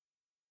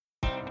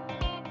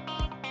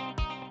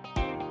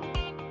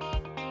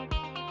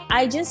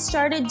I just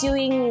started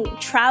doing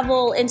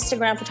travel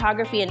Instagram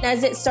photography. And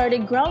as it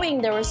started growing,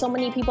 there were so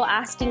many people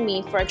asking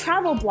me for a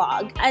travel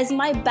blog. As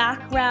my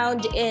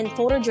background in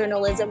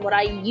photojournalism, what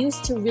I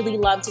used to really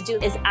love to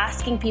do is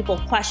asking people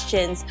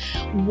questions.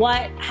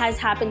 What has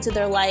happened to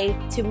their life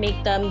to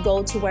make them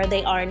go to where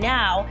they are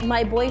now?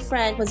 My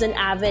boyfriend was an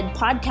avid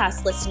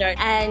podcast listener,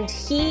 and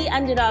he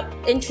ended up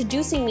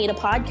introducing me to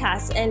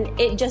podcasts, and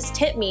it just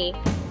hit me.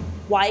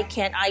 Why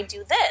can't I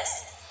do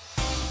this?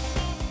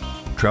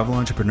 Travel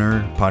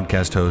entrepreneur,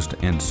 podcast host,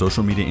 and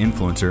social media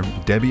influencer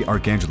Debbie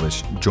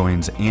Archangelis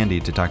joins Andy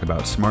to talk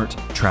about smart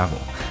travel,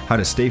 how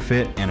to stay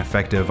fit and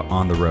effective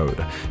on the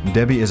road.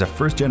 Debbie is a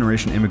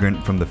first-generation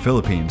immigrant from the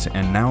Philippines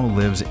and now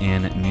lives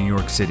in New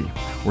York City,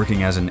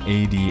 working as an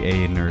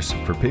ADA nurse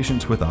for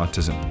patients with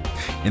autism.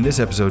 In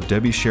this episode,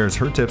 Debbie shares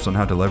her tips on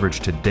how to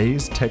leverage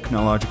today's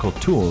technological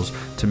tools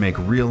to make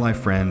real-life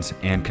friends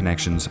and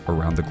connections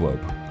around the globe.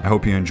 I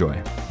hope you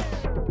enjoy.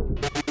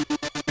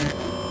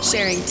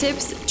 Sharing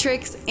tips,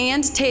 tricks,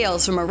 and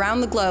tales from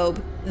around the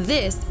globe,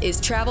 this is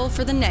Travel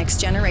for the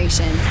Next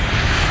Generation.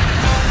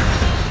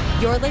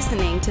 You're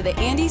listening to the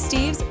Andy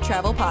Steves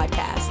Travel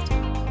Podcast.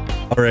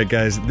 All right,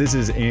 guys, this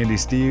is Andy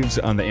Steves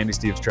on the Andy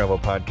Steves Travel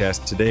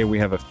Podcast. Today, we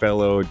have a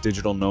fellow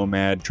digital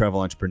nomad,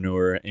 travel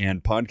entrepreneur,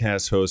 and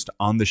podcast host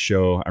on the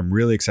show. I'm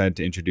really excited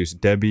to introduce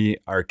Debbie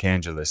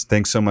Archangelis.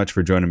 Thanks so much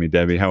for joining me,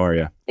 Debbie. How are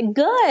you?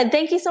 Good.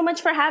 Thank you so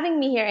much for having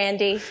me here,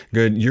 Andy.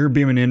 Good. You're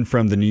beaming in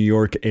from the New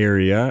York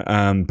area,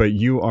 but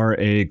you are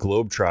a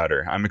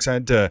globetrotter. I'm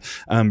excited to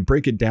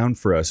break it down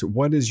for us.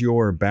 What is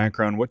your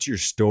background? What's your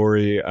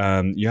story?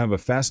 You have a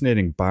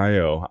fascinating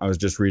bio I was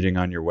just reading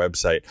on your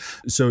website.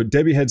 So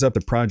Debbie heads up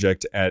the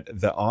project at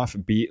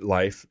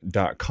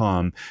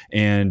theoffbeatlife.com.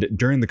 And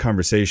during the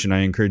conversation,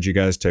 I encourage you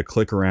guys to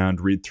click around,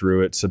 read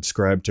through it,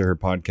 subscribe to her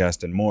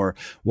podcast and more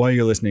while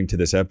you're listening to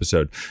this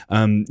episode.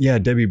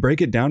 Debbie,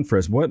 break it down for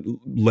us. What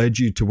led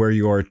you to where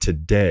you are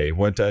today?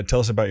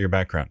 Tell us about your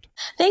background.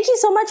 Thank you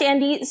so much,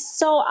 Andy.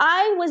 So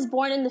I was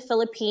born in the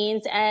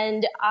Philippines,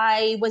 and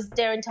I was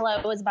there until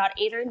I was about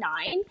 8 or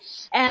 9.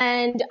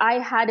 And I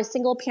had a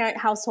single parent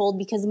household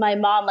because my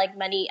mom, like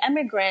many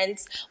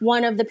immigrants,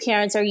 one of the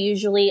parents are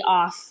usually off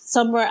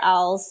somewhere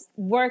else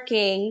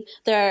working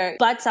their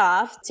butts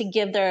off to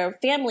give their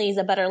families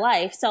a better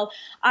life. So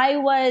I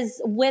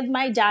was with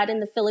my dad in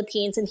the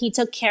Philippines, and he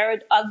took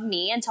care of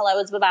me until I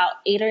was about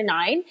 8 or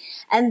 9.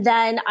 And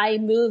then I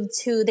moved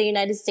to the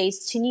United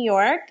States, to New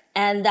York.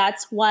 And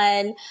that's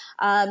when,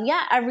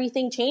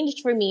 everything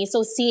changed for me.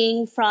 So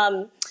seeing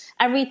from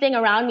everything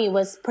around me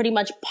was pretty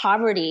much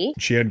poverty.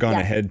 She had gone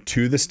ahead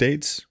to the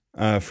States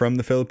from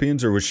the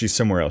Philippines, or was she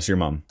somewhere else, your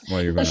mom,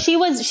 while you're going? She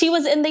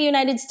was in the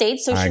United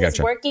States, so she was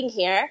working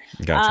here.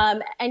 Gotcha.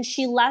 And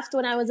she left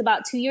when I was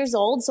about 2 years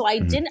old. So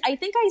I think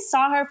I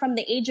saw her from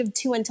the age of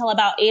 2 until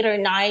about 8 or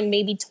 9,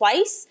 maybe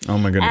twice. Oh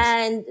my goodness.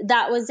 And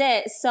that was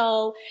it.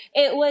 So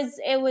it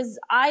was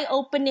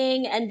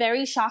eye-opening and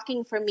very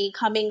shocking for me,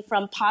 coming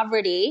from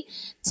poverty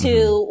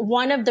to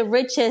one of the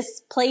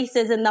richest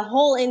places in the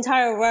whole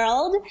entire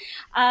world.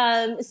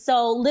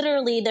 So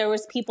literally there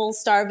was people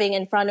starving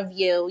in front of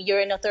you. You're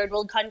in a third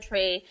world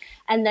country,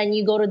 and then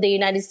you go to the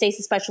United States,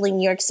 especially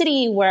New York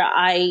City, where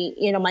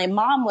my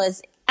mom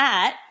was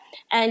at,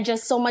 and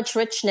just so much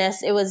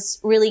richness. It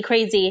was really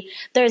crazy.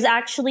 There's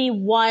actually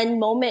one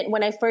moment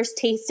when I first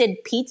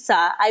tasted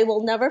pizza. I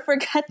will never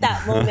forget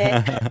that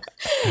moment.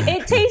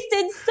 It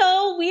tasted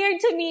so weird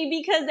to me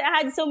because it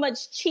had so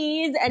much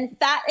cheese and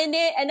fat in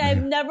it, and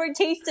I've never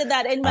tasted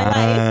that in my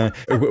life.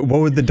 What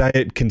would the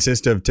diet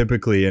consist of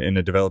typically in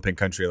a developing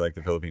country like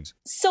the Philippines?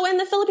 So in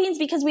the Philippines,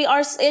 because we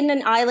are in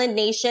an island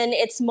nation,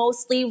 it's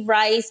mostly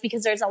rice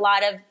because there's a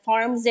lot of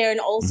farms there, and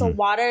also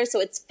water. So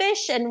it's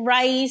fish and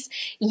rice.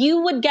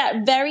 You would get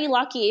very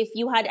lucky if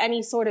you had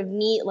any sort of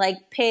meat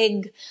like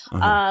pig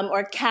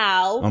or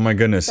cow. Oh my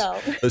goodness.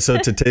 So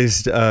to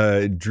taste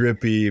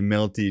drippy,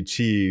 melty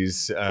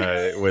cheese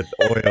with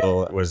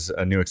oil was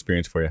a new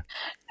experience for you.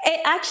 It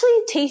actually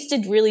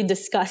tasted really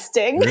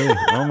disgusting. Really?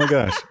 Oh my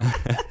gosh.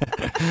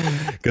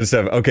 Good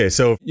stuff. Okay.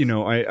 So,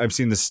 I've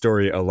seen this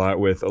story a lot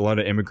with a lot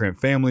of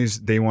immigrant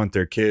families. They want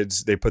their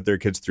kids, they put their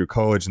kids through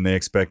college, and they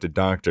expect a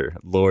doctor,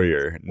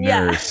 lawyer,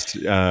 nurse,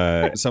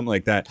 something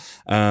like that.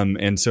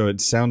 And so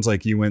it sounds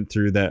like you went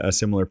through a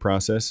similar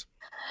process.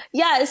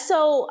 Yeah,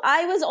 so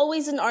I was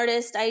always an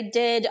artist. I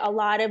did a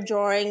lot of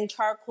drawing,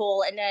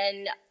 charcoal, and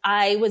then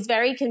I was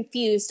very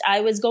confused. I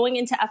was going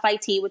into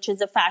FIT, which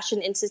is a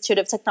Fashion Institute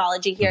of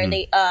Technology here in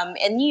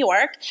New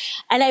York.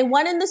 And I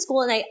went in the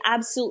school and I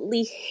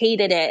absolutely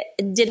hated it.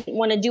 Didn't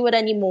want to do it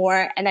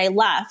anymore. And I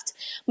left.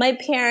 My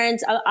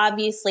parents,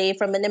 obviously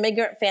from an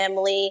immigrant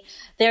family,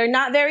 they're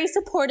not very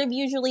supportive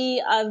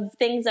usually of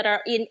things that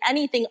are in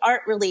anything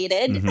art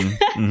related.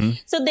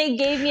 So they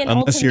gave me an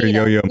Unless ultimatum.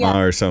 you're Yo-Yo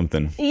Ma or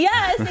something.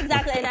 Yes,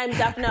 exactly. And I'm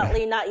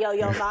definitely not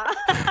Yo-Yo Ma.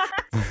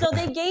 So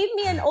they gave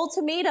me an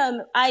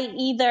ultimatum. I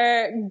either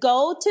either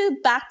go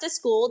back to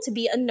school to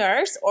be a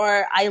nurse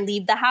or I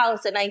leave the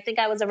house. And I think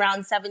I was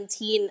around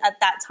 17 at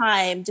that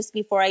time, just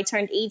before I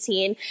turned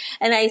 18.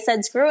 And I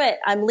said, screw it,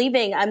 I'm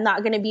leaving. I'm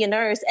not going to be a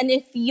nurse. And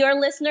if your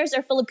listeners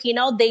are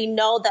Filipino, they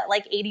know that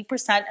like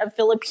 80% of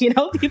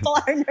Filipino people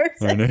are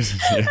nurses.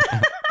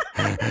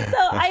 So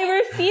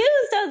I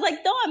refused. I was like,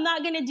 no, I'm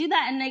not going to do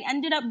that. And I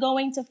ended up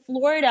going to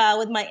Florida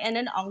with my aunt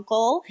and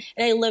uncle,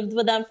 and I lived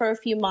with them for a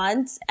few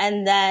months.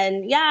 And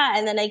then,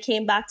 and then I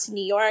came back to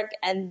New York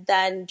and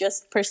then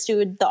just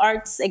pursued the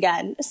arts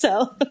again.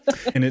 So.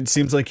 And it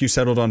seems like you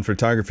settled on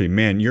photography.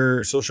 Man,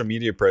 your social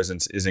media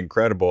presence is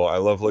incredible. I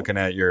love looking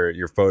at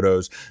your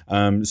photos.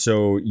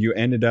 So you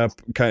ended up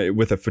kind of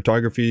with a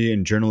photography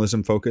and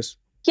journalism focus?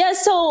 Yeah,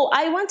 so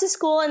I went to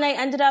school and I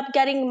ended up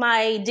getting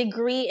my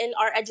degree in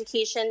art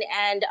education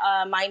and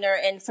a minor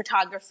in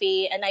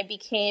photography. And I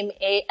became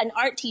an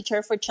art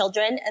teacher for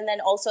children and then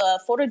also a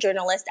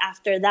photojournalist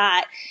after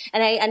that.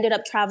 And I ended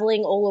up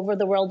traveling all over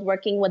the world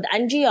working with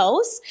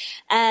NGOs.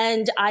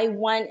 And I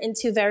went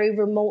into very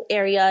remote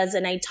areas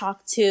and I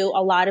talked to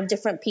a lot of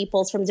different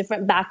peoples from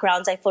different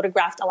backgrounds. I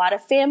photographed a lot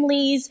of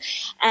families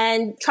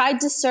and tried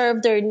to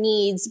serve their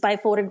needs by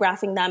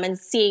photographing them and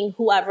seeing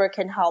whoever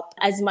can help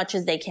as much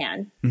as they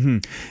can. Mm-hmm.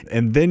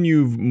 And then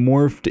you've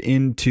morphed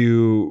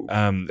into,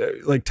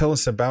 tell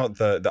us about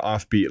the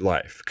Offbeat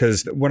life.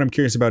 Because what I'm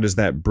curious about is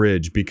that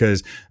bridge,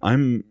 because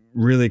I'm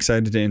really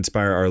excited to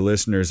inspire our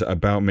listeners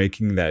about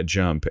making that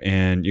jump.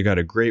 And you got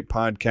a great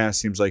podcast.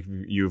 Seems like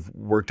you've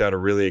worked out a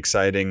really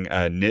exciting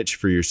niche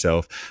for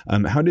yourself.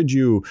 How did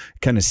you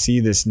kind of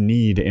see this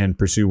need and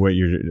pursue what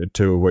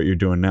you're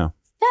doing now?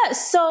 Yeah,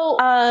 so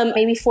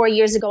maybe 4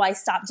 years ago, I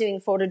stopped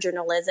doing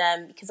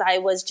photojournalism because I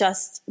was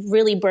just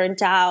really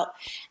burnt out.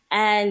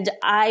 And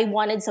I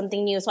wanted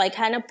something new. So I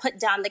kind of put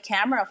down the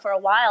camera for a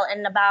while.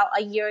 And about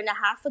a year and a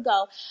half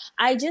ago,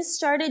 I just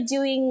started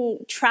doing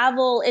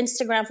travel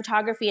Instagram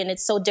photography. And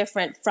it's so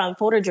different from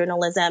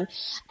photojournalism.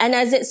 And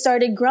as it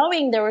started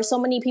growing, there were so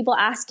many people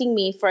asking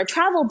me for a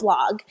travel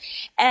blog.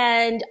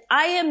 And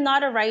I am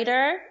not a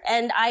writer.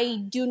 And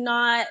I do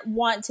not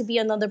want to be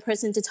another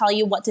person to tell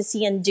you what to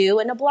see and do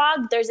in a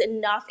blog. There's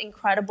enough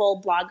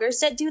incredible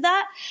bloggers that do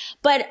that.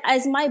 But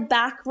as my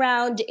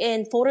background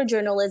in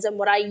photojournalism,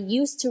 what I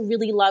used to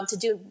really love to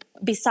do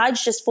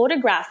besides just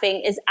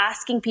photographing is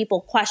asking people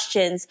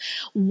questions.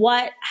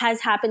 What has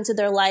happened to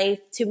their life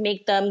to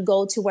make them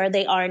go to where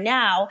they are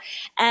now?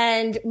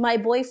 And my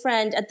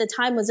boyfriend at the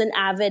time was an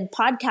avid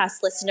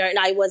podcast listener and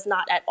I was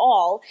not at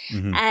all.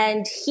 Mm-hmm.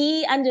 And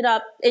he ended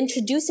up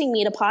introducing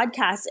me to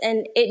podcasts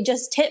and it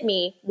just hit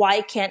me. Why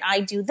can't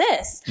I do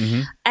this?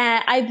 Mm-hmm.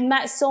 And I've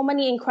met so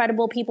many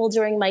incredible people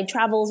during my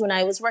travels when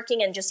I was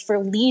working and just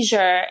for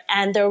leisure.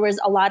 And there was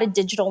a lot of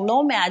digital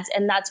nomads.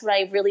 And that's what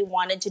I really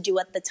wanted to do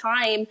at the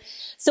time.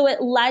 So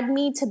it led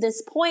me to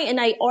this point, and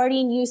I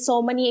already knew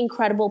so many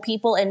incredible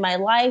people in my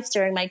life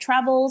during my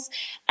travels,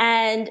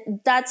 and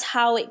that's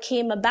how it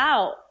came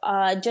about.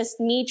 Just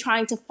me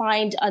trying to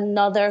find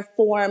another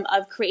form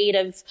of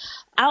creative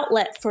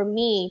outlet for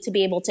me to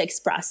be able to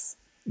express.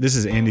 This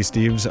is Andy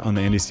Steves on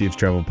the Andy Steves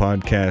Travel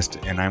Podcast,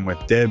 and I'm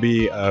with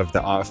Debbie of the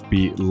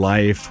Offbeat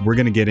Life. We're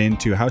going to get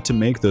into how to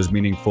make those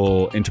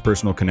meaningful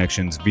interpersonal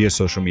connections via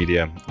social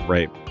media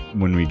right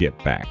when we get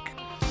back.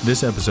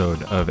 This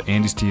episode of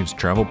Andy Steves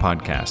Travel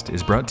Podcast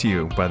is brought to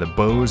you by the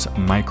Bose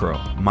Micro,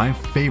 my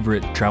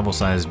favorite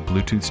travel-sized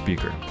Bluetooth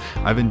speaker.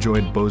 I've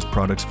enjoyed Bose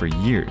products for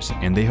years,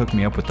 and they hooked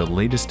me up with the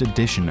latest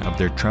edition of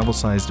their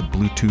travel-sized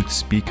Bluetooth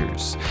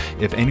speakers.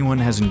 If anyone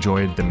has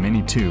enjoyed the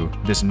Mini 2,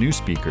 this new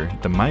speaker,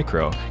 the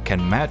Micro,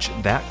 can match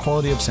that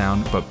quality of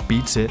sound but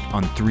beats it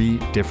on 3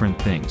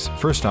 different things.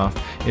 First off,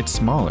 it's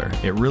smaller.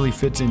 It really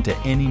fits into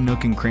any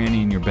nook and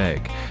cranny in your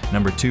bag.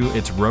 Number 2,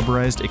 its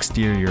rubberized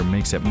exterior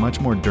makes it much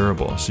more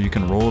durable. So you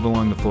can roll it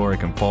along the floor, it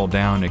can fall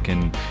down, it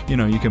can,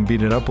 you can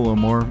beat it up a little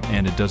more,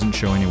 and it doesn't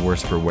show any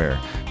worse for wear.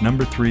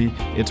 Number 3,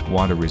 it's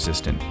water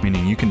resistant,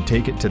 meaning you can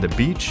take it to the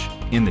beach,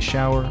 in the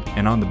shower,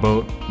 and on the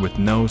boat with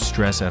no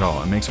stress at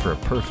all. It makes for a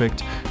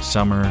perfect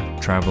summer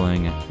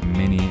traveling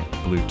mini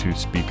Bluetooth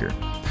speaker.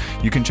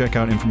 You can check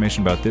out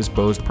information about this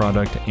Bose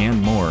product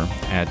and more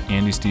at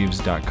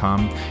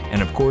andysteves.com,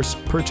 and of course,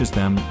 purchase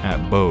them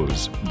at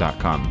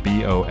bose.com,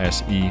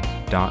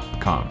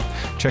 BOSE.com.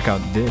 Check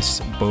out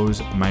this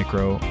Bose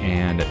Micro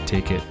and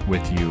take it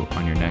with you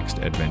on your next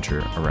adventure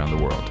around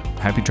the world.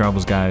 Happy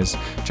travels, guys.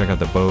 Check out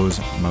the Bose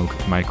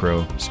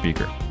Micro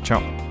speaker.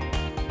 Ciao.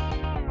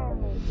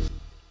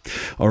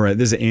 All right,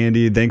 this is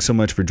Andy. Thanks so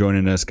much for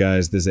joining us,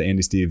 guys. This is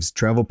Andy Steves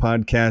Travel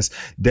Podcast.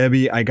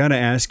 Debbie, I got to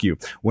ask you,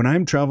 when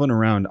I'm traveling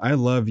around, I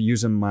love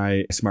using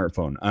my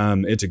smartphone.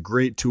 It's a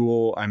great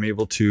tool. I'm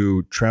able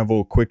to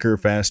travel quicker,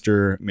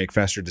 faster, make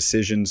faster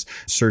decisions,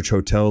 search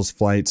hotels,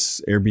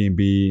 flights,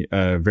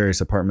 Airbnb, various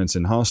apartments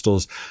and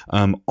hostels,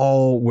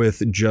 all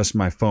with just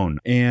my phone.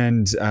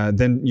 And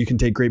then you can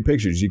take great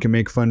pictures. You can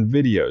make fun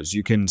videos.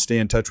 You can stay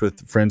in touch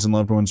with friends and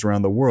loved ones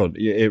around the world.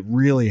 It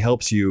really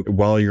helps you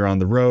while you're on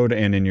the road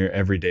and in your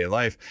everyday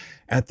life.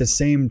 At the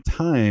same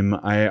time,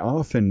 I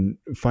often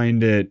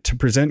find it to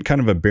present kind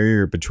of a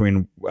barrier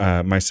between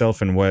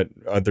myself and what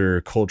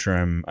other culture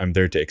I'm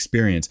there to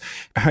experience.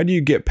 How do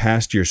you get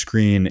past your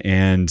screen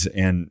and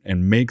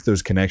make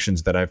those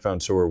connections that I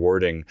found so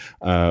rewarding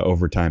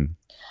over time?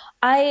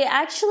 I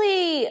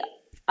actually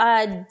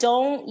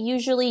don't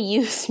usually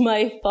use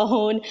my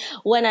phone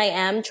when I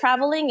am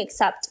traveling,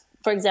 except,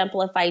 for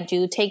example, if I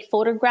do take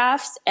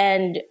photographs,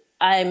 and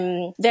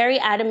I'm very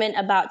adamant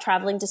about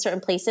traveling to certain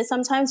places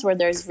sometimes where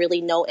there's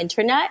really no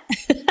internet.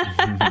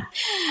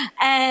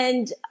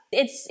 And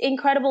it's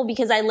incredible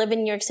because I live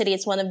in New York City.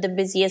 It's one of the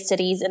busiest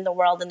cities in the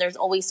world, and there's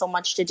always so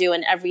much to do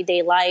in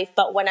everyday life.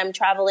 But when I'm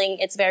traveling,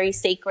 it's very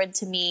sacred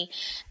to me.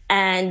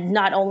 And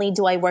not only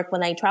do I work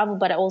when I travel,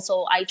 but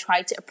also I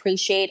try to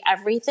appreciate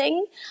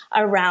everything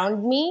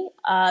around me,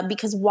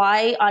 because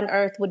why on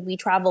earth would we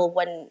travel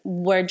when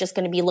we're just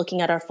going to be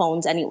looking at our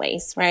phones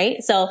anyways,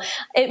 right? So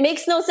it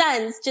makes no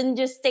sense to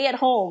just stay at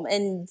home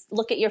and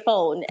look at your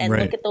phone and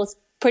look at those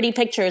pretty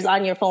pictures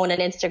on your phone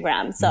and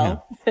Instagram.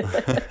 So,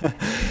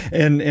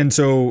 and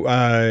so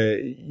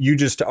you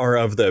just are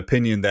of the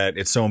opinion that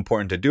it's so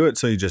important to do it,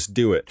 so you just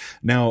do it.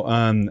 Now,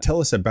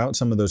 tell us about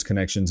some of those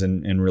connections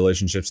and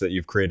relationships that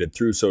you've created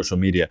through social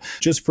media.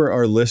 Just for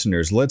our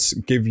listeners, let's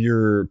give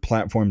your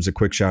platforms a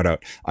quick shout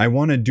out. I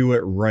want to do it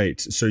right.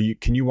 So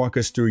can you walk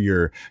us through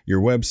your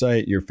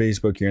website, your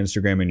Facebook, your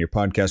Instagram, and your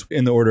podcast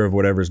in the order of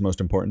whatever is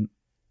most important?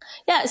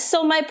 Yeah,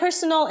 so my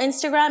personal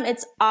Instagram,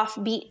 it's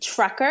Offbeat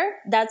Trucker.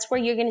 That's where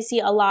you're going to see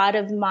a lot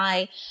of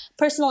my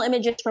personal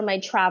images from my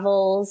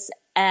travels.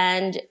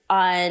 And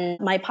on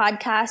my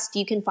podcast,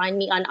 you can find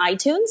me on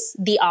iTunes,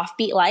 The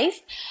Offbeat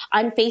Life.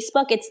 On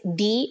Facebook, it's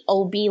The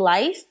OB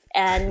Life.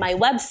 And my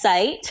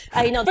website,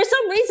 I know for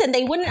some reason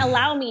they wouldn't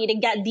allow me to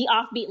get The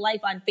Offbeat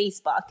Life on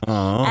Facebook.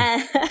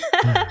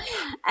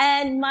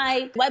 And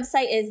my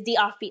website is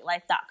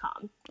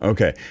theoffbeatlife.com.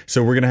 Okay.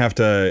 So we're going to have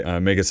to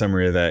make a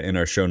summary of that in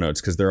our show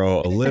notes because they're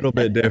all a little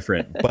bit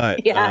different,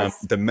 but yes.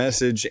 The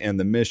message and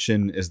the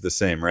mission is the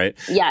same, right?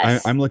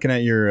 Yes. I'm looking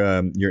at your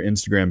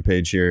Instagram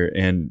page here,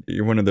 and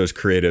you're one of those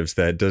creatives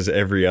that does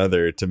every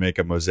other to make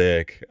a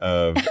mosaic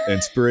of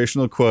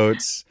inspirational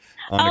quotes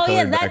on a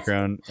colored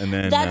background, and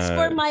then that's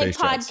for my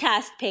podcast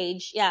shots.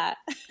 Page. Yeah.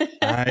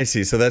 I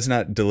see. So that's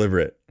not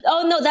deliberate.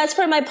 Oh no, that's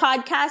for my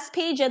podcast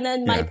page, and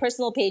then my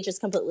personal page is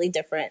completely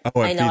different.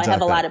 Oh, I know I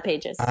have a lot of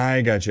pages.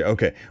 I got you.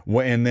 Okay.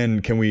 Well, and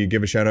then can we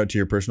give a shout out to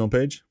your personal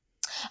page?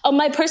 Oh,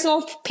 my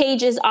personal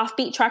page is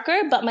Offbeat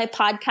Trucker, but my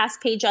podcast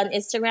page on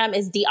Instagram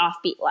is The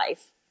Offbeat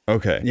Life.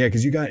 Okay. Yeah,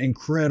 because you got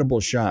incredible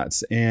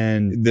shots,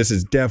 and this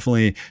is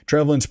definitely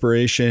travel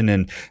inspiration.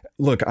 And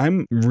look,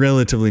 I'm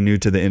relatively new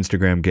to the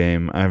Instagram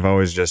game. I've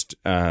always just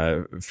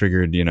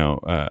figured,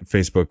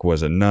 Facebook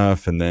was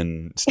enough, and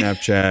then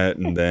Snapchat,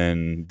 and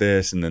then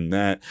this, and then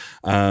that.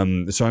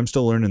 So I'm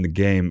still learning the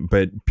game,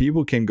 but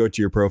people can go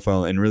to your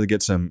profile and really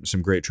get some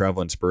great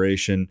travel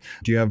inspiration.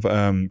 Do you have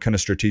kind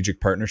of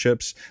strategic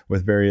partnerships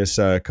with various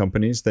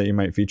companies that you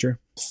might feature?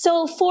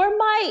 So for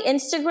my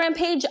Instagram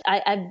page,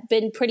 I've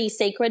been pretty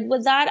sacred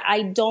with that.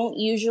 I don't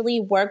usually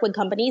work with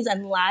companies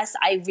unless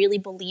I really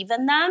believe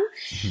in them.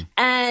 Mm-hmm.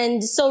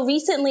 And so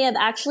recently I've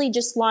actually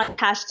just launched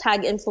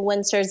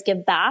 #Influencers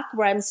Give Back,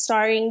 where I'm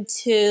starting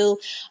to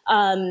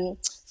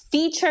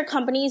feature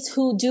companies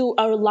who do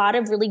a lot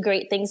of really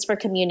great things for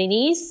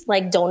communities,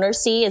 like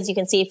DonorSee, as you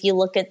can see if you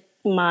look at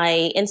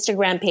my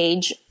Instagram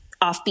page,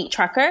 Offbeat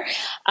Trucker.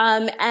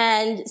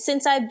 And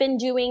since I've been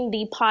doing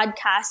the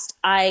podcast,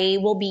 I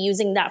will be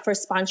using that for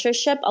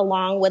sponsorship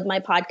along with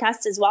my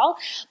podcast as well.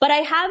 But I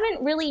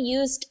haven't really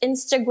used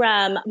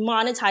Instagram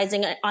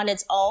monetizing it on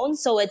its own.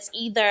 So it's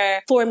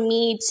either for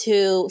me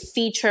to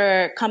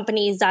feature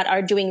companies that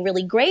are doing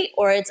really great,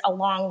 or it's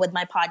along with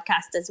my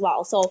podcast as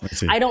well. So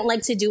I don't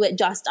like to do it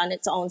just on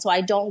its own. So I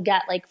don't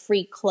get like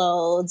free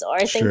clothes or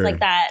things like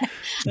that.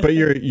 But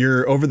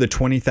you're over the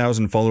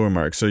 20,000 follower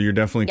mark. So you're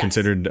definitely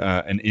considered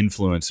an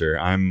influencer.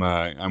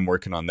 I'm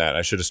working on that.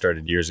 I should have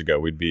started years ago.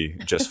 We'd be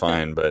just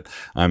fine, but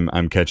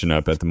I'm catching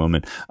up at the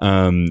moment.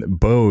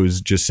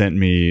 Bose just sent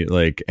me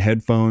like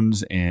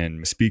headphones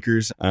and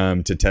speakers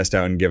to test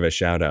out and give a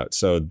shout out.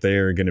 So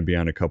they're going to be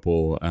on a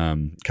couple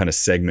kind of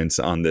segments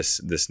on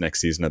this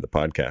next season of the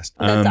podcast.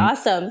 That's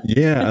awesome.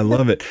 Yeah, I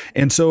love it.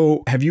 And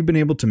so have you been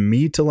able to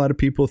meet a lot of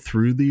people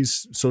through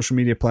these social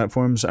media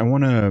platforms? I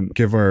want to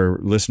give our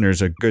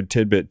listeners a good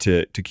tidbit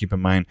to keep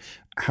in mind.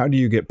 How do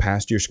you get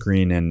past your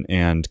screen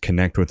and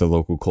connect with the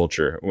local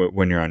culture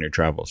when you're on your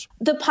travels?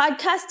 The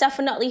podcast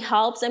definitely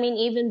helps. I mean,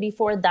 even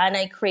before then,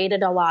 I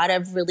created a lot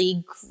of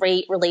really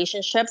great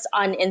relationships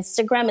on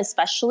Instagram,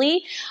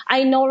 especially.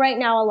 I know right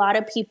now a lot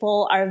of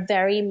people are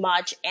very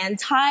much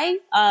anti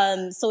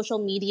social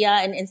media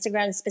and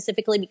Instagram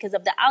specifically because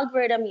of the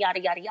algorithm,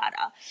 yada, yada,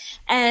 yada.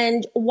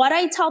 And what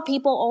I tell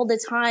people all the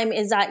time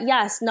is that,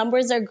 yes,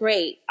 numbers are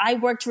great. I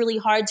worked really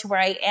hard to where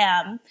I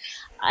am.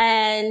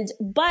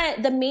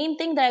 But the main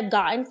thing that I've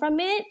gotten from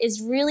it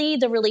is really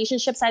the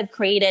relationships I've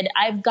created.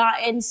 I've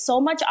gotten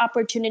so much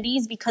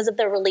opportunities because of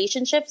the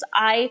relationships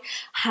I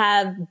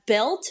have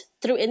built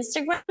through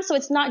Instagram. So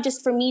it's not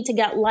just for me to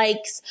get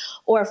likes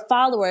or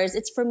followers.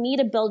 It's for me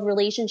to build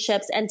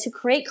relationships and to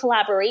create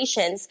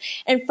collaborations.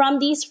 And from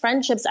these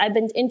friendships, I've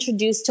been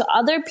introduced to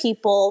other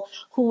people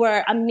who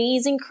were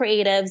amazing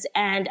creatives,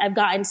 and I've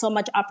gotten so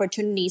much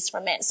opportunities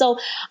from it. So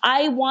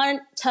I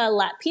want to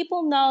let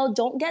people know,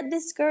 don't get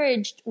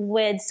discouraged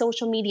with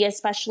social media,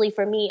 especially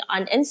for me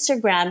on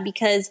Instagram,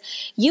 because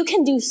you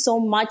can do so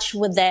much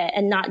with it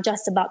and not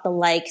just about the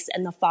likes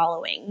and the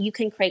following. You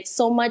can create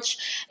so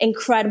much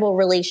incredible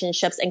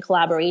relationships and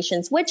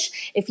collaborations,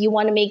 which if you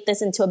want to make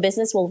this into a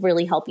business will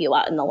really help you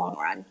out in the long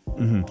run.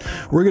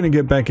 Mm-hmm. We're going to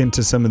get back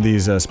into some of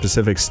these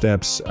specific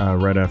steps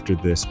right after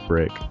this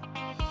break.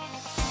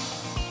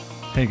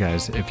 Hey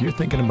guys, if you're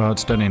thinking about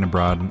studying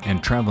abroad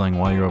and traveling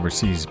while you're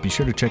overseas, be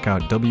sure to check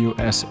out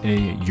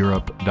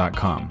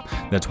WSAEurope.com.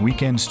 That's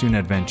Weekend Student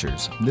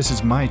Adventures. This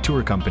is my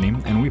tour company,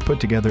 and we put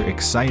together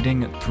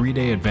exciting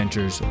 3-day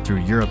adventures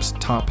through Europe's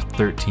top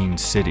 13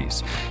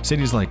 cities.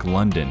 Cities like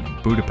London,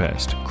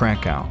 Budapest,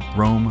 Krakow,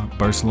 Rome,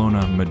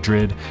 Barcelona,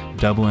 Madrid,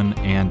 Dublin,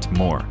 and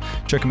more.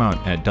 Check them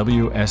out at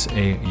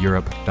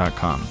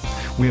WSAEurope.com.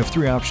 We have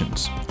 3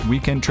 options: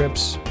 weekend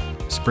trips,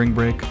 spring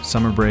break,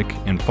 summer break,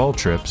 and fall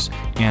trips,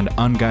 and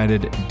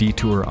unguided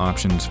detour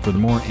options for the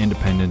more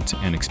independent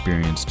and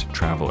experienced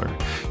traveler.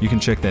 You can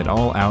check that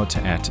all out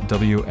at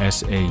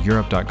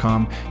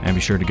WSAEurope.com, and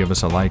be sure to give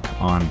us a like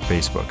on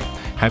Facebook.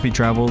 Happy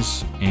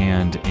travels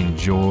and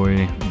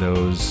enjoy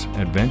those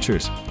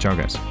adventures. Ciao,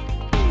 guys.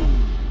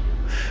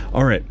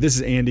 All right, this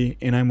is Andy,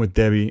 and I'm with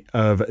Debbie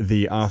of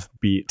the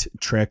Offbeat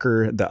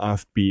Trekker, the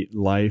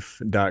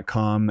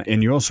offbeatlife.com,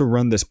 and you also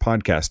run this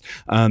podcast.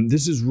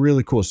 This is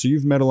really cool. So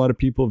you've met a lot of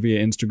people via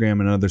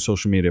Instagram and other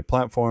social media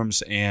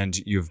platforms,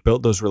 and you've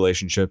built those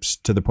relationships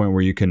to the point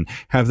where you can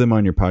have them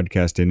on your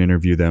podcast and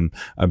interview them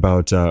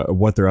about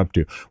what they're up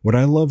to. What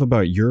I love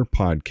about your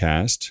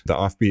podcast, The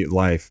Offbeat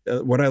Life,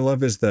 what I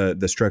love is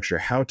the structure,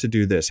 how to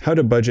do this, how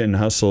to budget and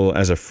hustle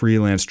as a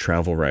freelance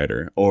travel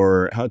writer,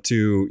 or how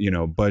to,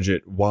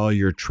 budget while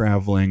you're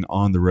traveling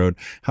on the road,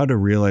 how to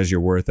realize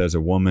your worth as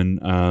a woman.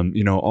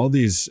 All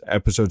these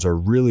episodes are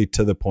really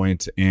to the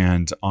point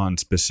and on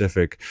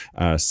specific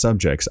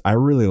subjects. I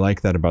really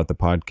like that about the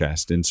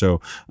podcast. And so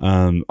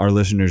our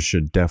listeners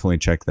should definitely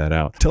check that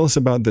out. Tell us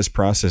about this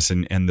process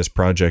and this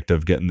project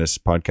of getting this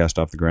podcast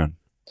off the ground.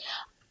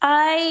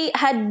 I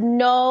had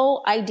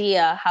no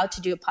idea how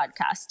to do a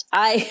podcast.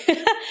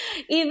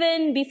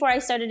 Even before I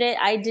started it,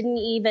 I didn't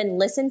even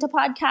listen to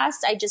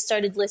podcasts. I just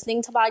started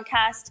listening to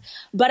podcasts.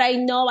 But I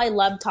know I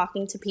love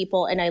talking to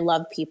people and I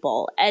love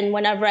people. And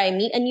whenever I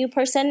meet a new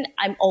person,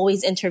 I'm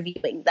always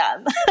interviewing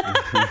them.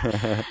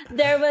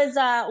 There was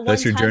one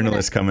That's your time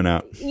journalist coming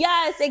out.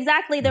 Yes,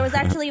 exactly. There was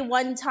actually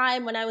one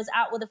time when I was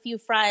out with a few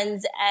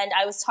friends and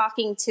I was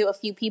talking to a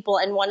few people,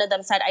 and one of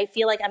them said, I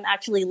feel like I'm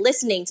actually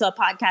listening to a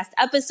podcast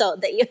episode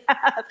that you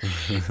have.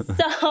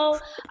 So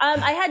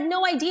I had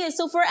no idea.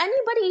 So for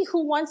anybody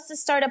who wants to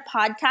start a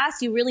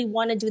podcast, you really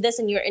want to do this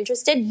and you're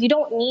interested, you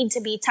don't need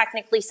to be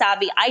technically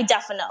savvy. I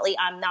definitely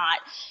am not.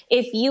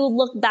 If you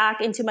look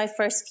back into my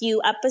first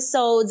few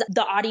episodes,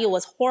 the audio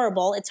was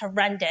horrible. It's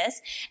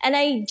horrendous. And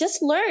I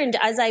just learned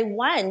as I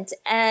went.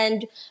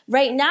 And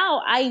right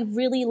now, I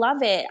really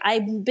love it.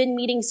 I've been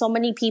meeting so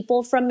many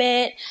people from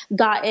it,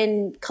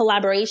 gotten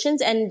collaborations,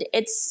 and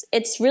it's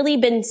really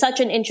been such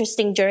an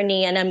interesting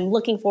journey. And I'm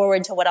looking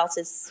forward to what else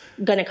is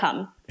going to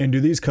come. And do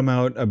these come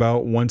out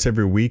about once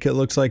every week, it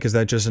looks like? Is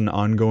that just an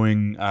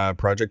ongoing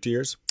project of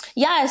yours?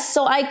 Yes.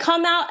 So I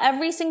come out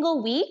every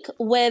single week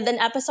with an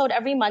episode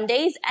every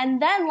Mondays.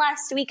 And then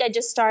last week, I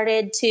just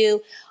started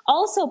to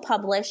also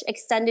publish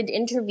extended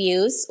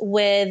interviews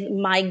with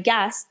my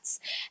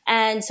guests.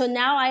 And so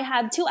now I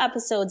have 2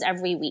 episodes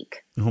every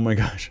week. Oh my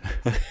gosh.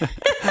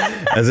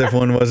 As if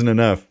one wasn't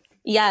enough.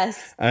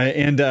 Yes.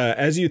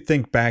 As you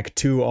think back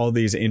to all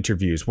these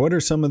interviews, what are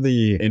some of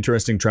the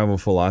interesting travel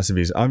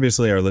philosophies?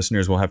 Obviously, our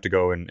listeners will have to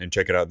go and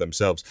check it out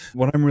themselves.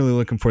 What I'm really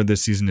looking for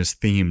this season is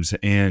themes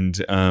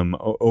and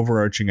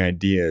overarching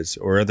ideas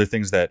or other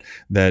things that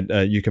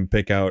you can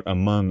pick out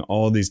among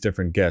all these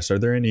different guests. Are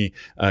there any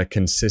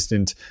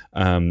consistent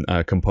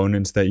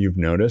components that you've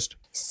noticed?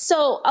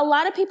 So a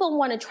lot of people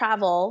want to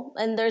travel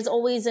and there's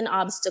always an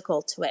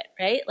obstacle to it,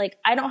 right? Like,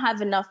 I don't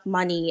have enough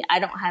money, I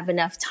don't have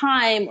enough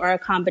time, or a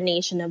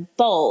combination of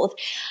both.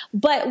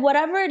 But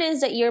whatever it is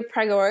that you're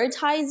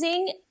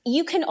prioritizing,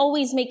 you can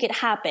always make it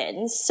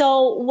happen.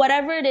 So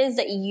whatever it is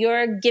that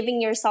you're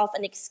giving yourself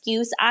an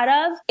excuse out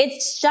of,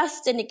 it's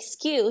just an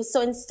excuse.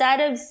 So instead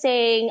of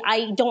saying,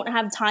 I don't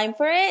have time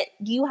for it,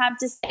 you have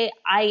to say,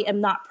 I am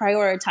not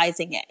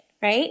prioritizing it.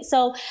 Right?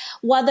 So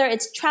whether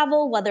it's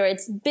travel, whether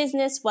it's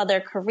business,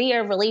 whether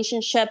career,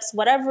 relationships,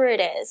 whatever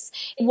it is,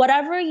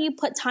 whatever you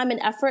put time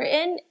and effort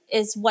in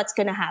is what's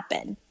going to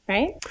happen.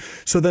 right?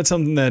 So that's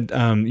something that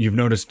you've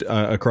noticed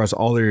across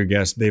all of your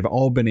guests. They've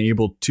all been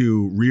able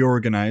to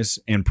reorganize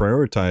and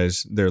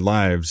prioritize their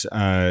lives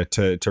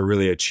to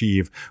really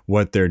achieve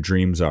what their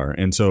dreams are.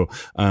 And so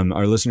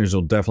our listeners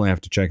will definitely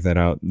have to check that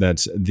out.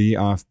 That's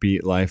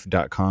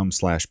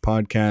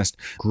theoffbeatlife.com/podcast.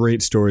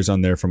 Great stories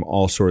on there from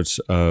all sorts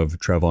of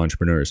travel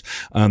entrepreneurs.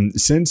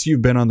 Since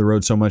you've been on the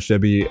road so much,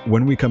 Debbie,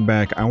 when we come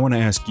back, I want to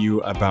ask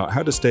you about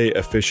how to stay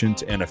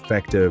efficient and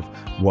effective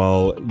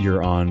while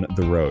you're on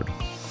the road.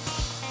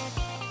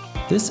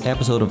 This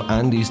episode of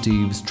Andy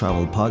Steve's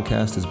Travel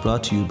Podcast is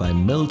brought to you by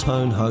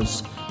Milltown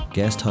House,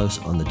 guest house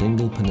on the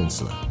Dingle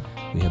Peninsula.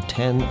 We have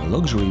 10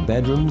 luxury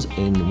bedrooms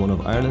in one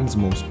of Ireland's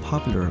most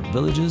popular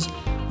villages.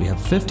 We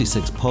have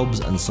 56 pubs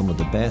and some of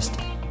the best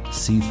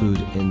seafood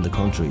in the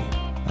country.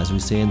 As we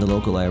say in the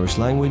local Irish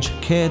language,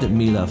 Céad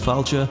Míle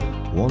Fáilte,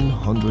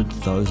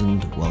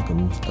 100,000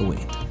 welcomes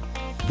await.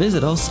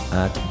 Visit us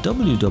at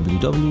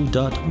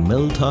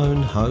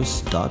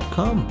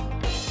www.milltownhouse.com.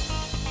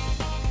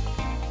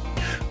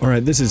 All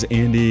right, this is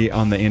Andy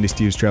on the Andy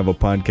Steve's Travel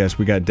Podcast.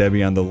 We got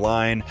Debbie on the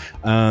line.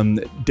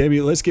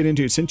 Debbie, let's get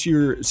into it. Since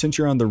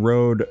you're on the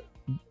road,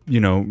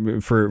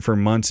 for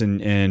months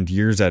and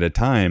years at a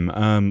time,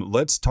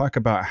 let's talk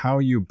about how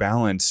you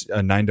balance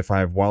a 9 to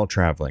 5 while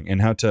traveling,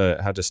 and how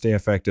to stay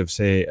effective,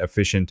 stay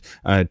efficient,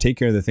 take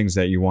care of the things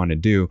that you want to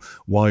do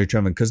while you're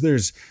traveling.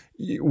 Because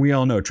we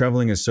all know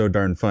traveling is so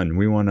darn fun.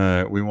 We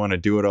wanna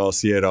do it all,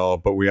 see it all,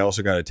 but we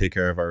also got to take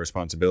care of our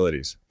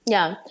responsibilities.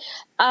 Yeah.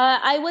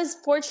 I was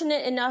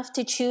fortunate enough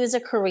to choose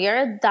a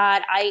career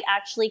that I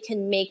actually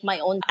can make my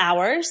own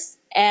hours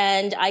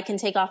and I can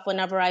take off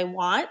whenever I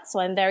want. So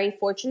I'm very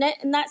fortunate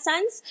in that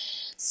sense.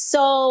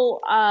 So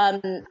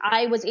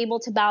I was able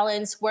to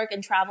balance work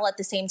and travel at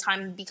the same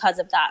time because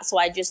of that. So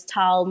I just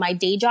tell my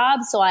day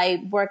job. So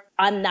I work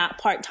on that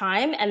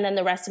part-time, and then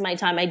the rest of my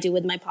time I do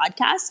with my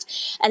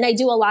podcast. And I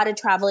do a lot of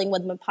traveling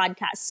with my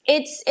podcast.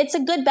 It's a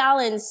good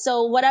balance.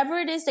 So whatever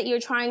it is that you're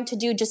trying to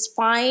do, just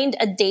find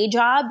a day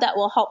job that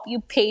will help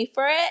you pay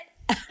for it.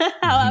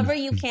 However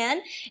you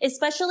can,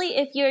 especially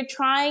if you're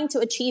trying to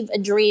achieve a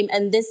dream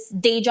and this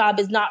day job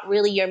is not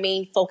really your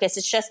main focus.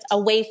 It's just a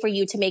way for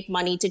you to make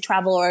money, to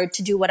travel, or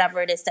to do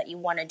whatever it is that you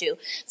want to do.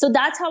 So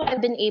that's how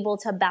I've been able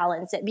to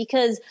balance it,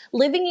 because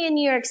living in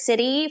New York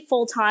City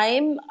full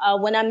time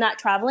when I'm not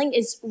traveling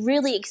is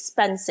really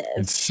expensive.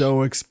 It's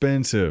so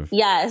expensive.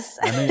 Yes.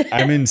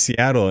 I'm in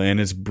Seattle and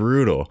it's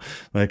brutal.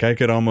 Like I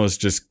could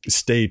almost just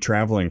stay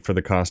traveling for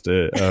the cost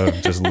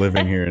of just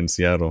living here in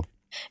Seattle.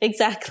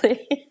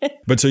 Exactly.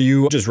 But so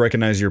you just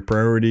recognize your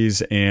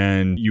priorities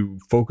and you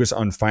focus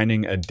on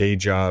finding a day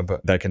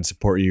job that can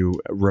support you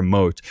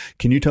remote.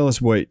 Can you tell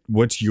us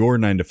what's your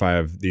 9 to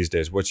 5 these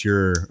days? What's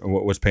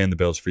paying the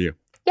bills for you?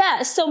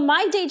 Yeah, so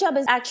my day job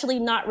is actually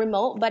not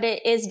remote, but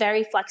it is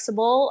very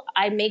flexible.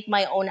 I make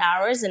my own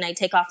hours and I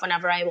take off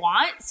whenever I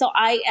want. So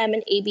I am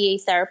an ABA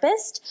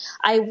therapist.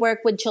 I work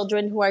with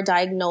children who are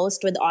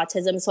diagnosed with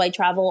autism. So I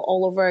travel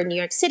all over New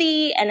York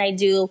City and I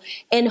do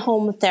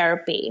in-home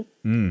therapy.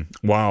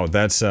 Wow,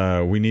 that's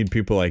we need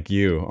people like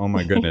you. Oh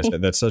my goodness,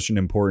 that's such an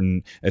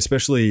important,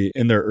 especially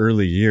in their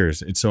early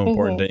years. It's so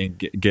important to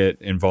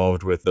get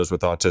involved with those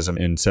with autism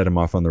and set them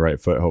off on the right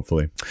foot,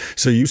 hopefully.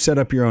 So you set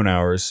up your own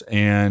hours,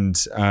 and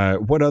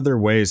what other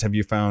ways have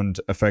you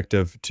found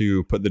effective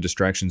to put the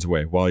distractions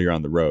away while you're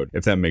on the road,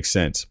 if that makes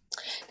sense?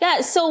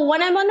 Yeah. So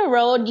when I'm on the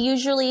road,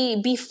 usually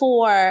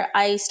before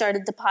I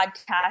started the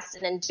podcast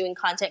and then doing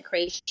content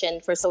creation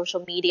for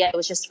social media, it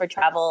was just for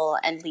travel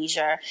and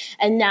leisure.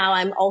 And now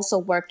I'm also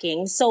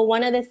working. So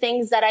one of the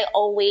things that I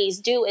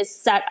always do is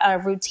set a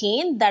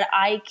routine that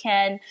I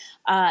can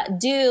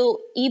do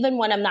even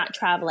when I'm not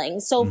traveling.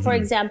 So for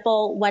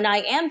example, when I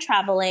am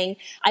traveling,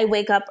 I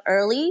wake up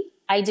early.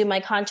 I do my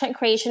content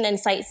creation and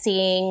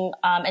sightseeing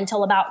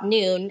until about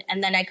noon,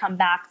 and then I come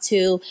back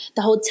to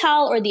the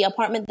hotel or the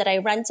apartment that I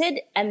rented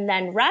and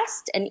then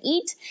rest and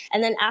eat.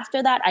 And then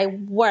after that, I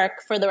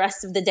work for the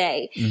rest of the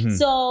day.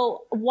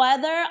 So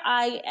whether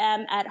I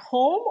am at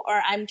home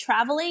or I'm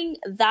traveling,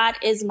 that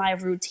is my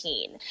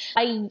routine.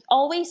 I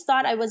always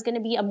thought I was going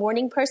to be a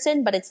morning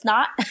person, but it's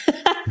not.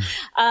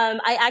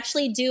 I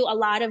actually do a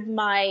lot of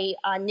my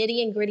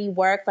nitty and gritty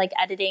work, like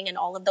editing and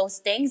all of those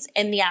things,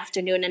 in the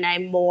afternoon, and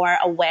I'm more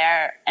aware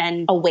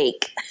and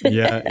awake.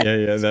 Yeah.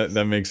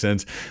 That makes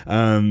sense.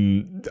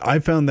 I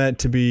found that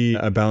to be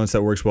a balance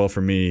that works well for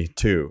me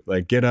too.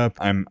 Like get up,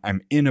 I'm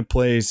in a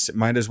place,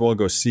 might as well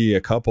go see a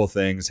couple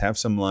things, have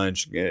some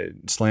lunch,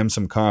 slam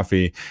some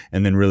coffee,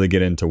 and then really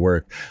get into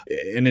work.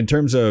 And in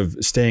terms of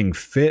staying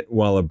fit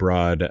while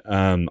abroad,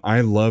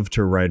 I love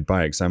to ride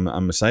bikes. I'm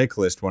a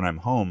cyclist when I'm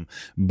home,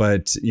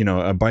 but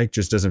a bike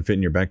just doesn't fit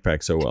in your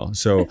backpack so well.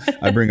 So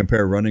I bring a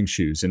pair of running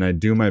shoes and I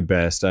do my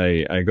best.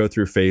 I go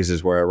through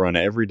phases where I run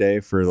every day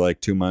for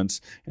like 2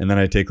 months, and then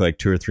I take like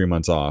 2 or 3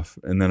 months off,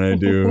 and then I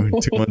do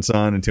 2 months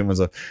on and 2 months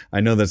off.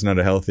 I know that's not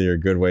a healthy or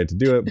good way to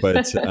do it,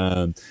 but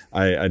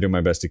I do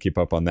my best to keep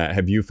up on that.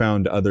 Have you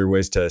found other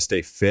ways to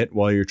stay fit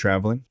while you're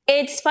traveling?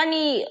 It's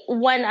funny,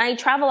 when I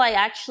travel, I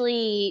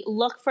actually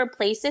look for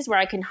places where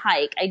I can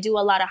hike. I do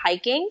a lot of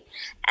hiking.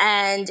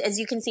 And as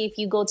you can see, if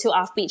you go to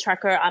Offbeat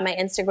Trekker on my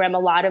Instagram, a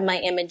lot of my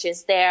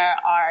images there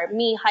are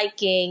me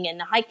hiking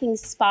and a hiking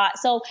spot.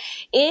 So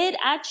it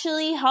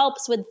actually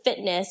helps with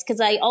fitness, because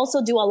I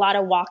also do a lot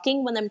of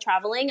walking when I'm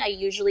traveling. I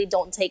usually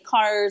don't take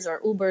cars or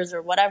Ubers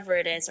or whatever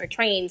it is, or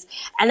trains.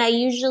 And I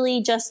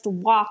usually just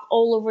walk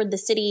all over the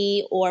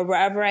city or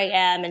wherever I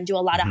am and do a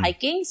lot of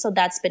hiking. So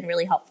that's been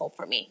really helpful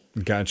for me.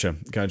 Gotcha.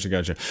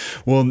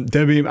 Well,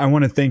 Debbie, I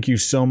want to thank you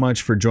so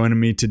much for joining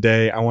me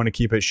today. I want to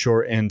keep it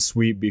short and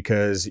sweet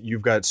because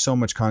you've got so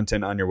much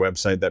content on your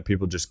website that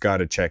people just got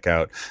to check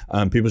out.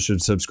 People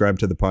should subscribe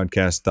to the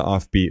podcast, The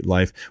Offbeat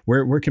Life.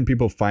 Where can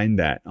people find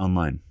that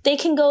online? They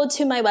can go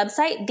to my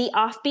website,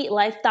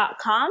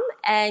 theoffbeatlife.com,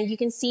 and you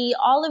can see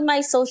all of my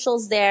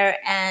socials there,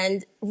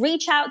 and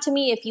reach out to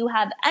me if you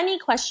have any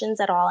questions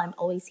at all. I'm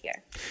always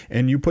here.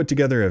 And you put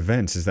together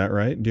events, is that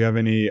right? Do you have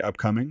any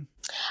upcoming?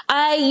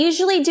 I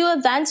usually do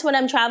events when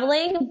I'm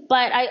traveling,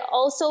 but I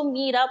also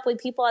meet up with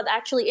people I've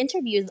actually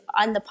interviewed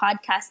on the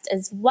podcast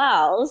as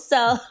well.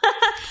 So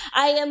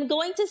I am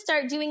going to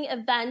start doing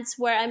events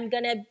where I'm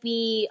going to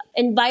be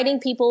inviting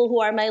people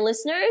who are my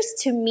listeners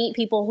to meet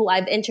people who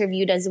I've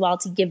interviewed as well,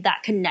 to give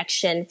that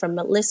connection from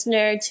a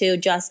listener to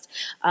just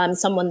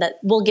someone that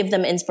will give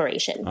them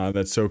inspiration.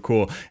 That's so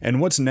cool. And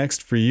what's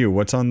next for you?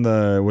 What's on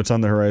the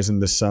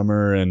horizon this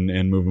summer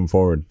and moving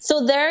forward?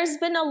 So there's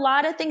been a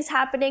lot of things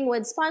happening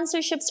with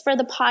sponsorships for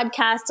the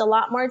podcast, a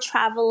lot more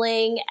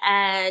traveling,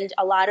 and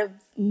a lot of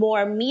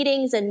more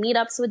meetings and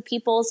meetups with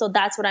people. So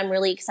that's what I'm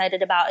really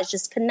excited about, is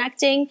just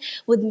connecting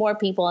with more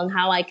people and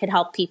how I could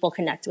help people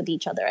connect with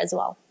each other as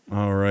well.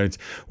 All right.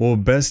 Well,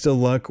 best of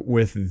luck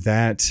with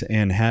that,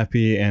 and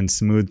happy and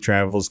smooth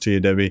travels to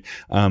you, Debbie.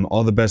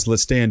 All the best.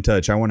 Let's stay in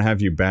touch. I want to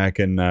have you back,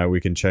 and we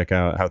can check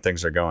out how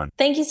things are going.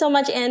 Thank you so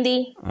much,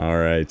 Andy. All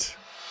right.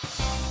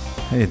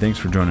 Hey, thanks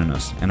for joining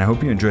us, and I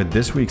hope you enjoyed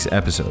this week's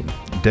episode.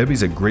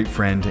 Debbie's a great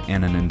friend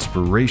and an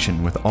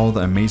inspiration with all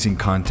the amazing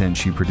content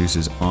she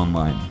produces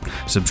online.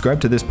 Subscribe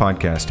to this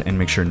podcast and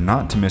make sure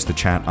not to miss the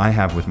chat I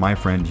have with my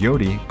friend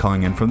Yodi,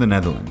 calling in from the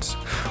Netherlands.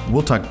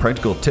 We'll talk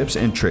practical tips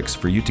and tricks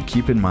for you to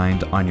keep in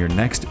mind on your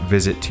next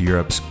visit to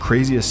Europe's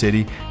craziest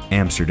city,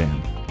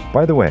 Amsterdam.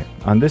 By the way,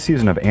 on this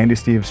season of Andy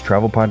Steves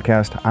Travel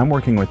Podcast, I'm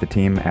working with the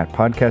team at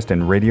Podcast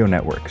and Radio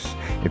Networks.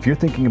 If you're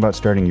thinking about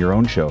starting your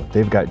own show,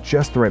 they've got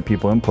just the right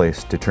people in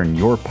place to turn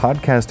your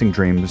podcasting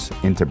dreams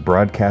into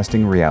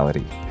broadcasting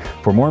reality.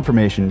 For more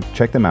information,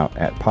 check them out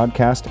at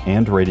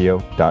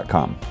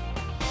podcastandradio.com.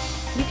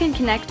 You can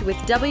connect with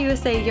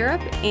WSA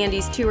Europe,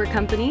 Andy's tour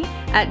company,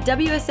 at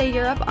WSA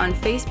Europe on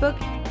Facebook,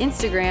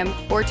 Instagram,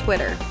 or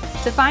Twitter.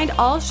 To find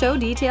all show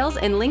details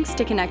and links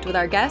to connect with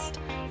our guest,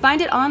 find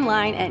it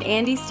online at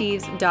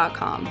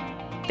andysteves.com.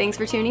 Thanks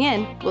for tuning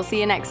in. We'll see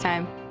you next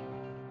time.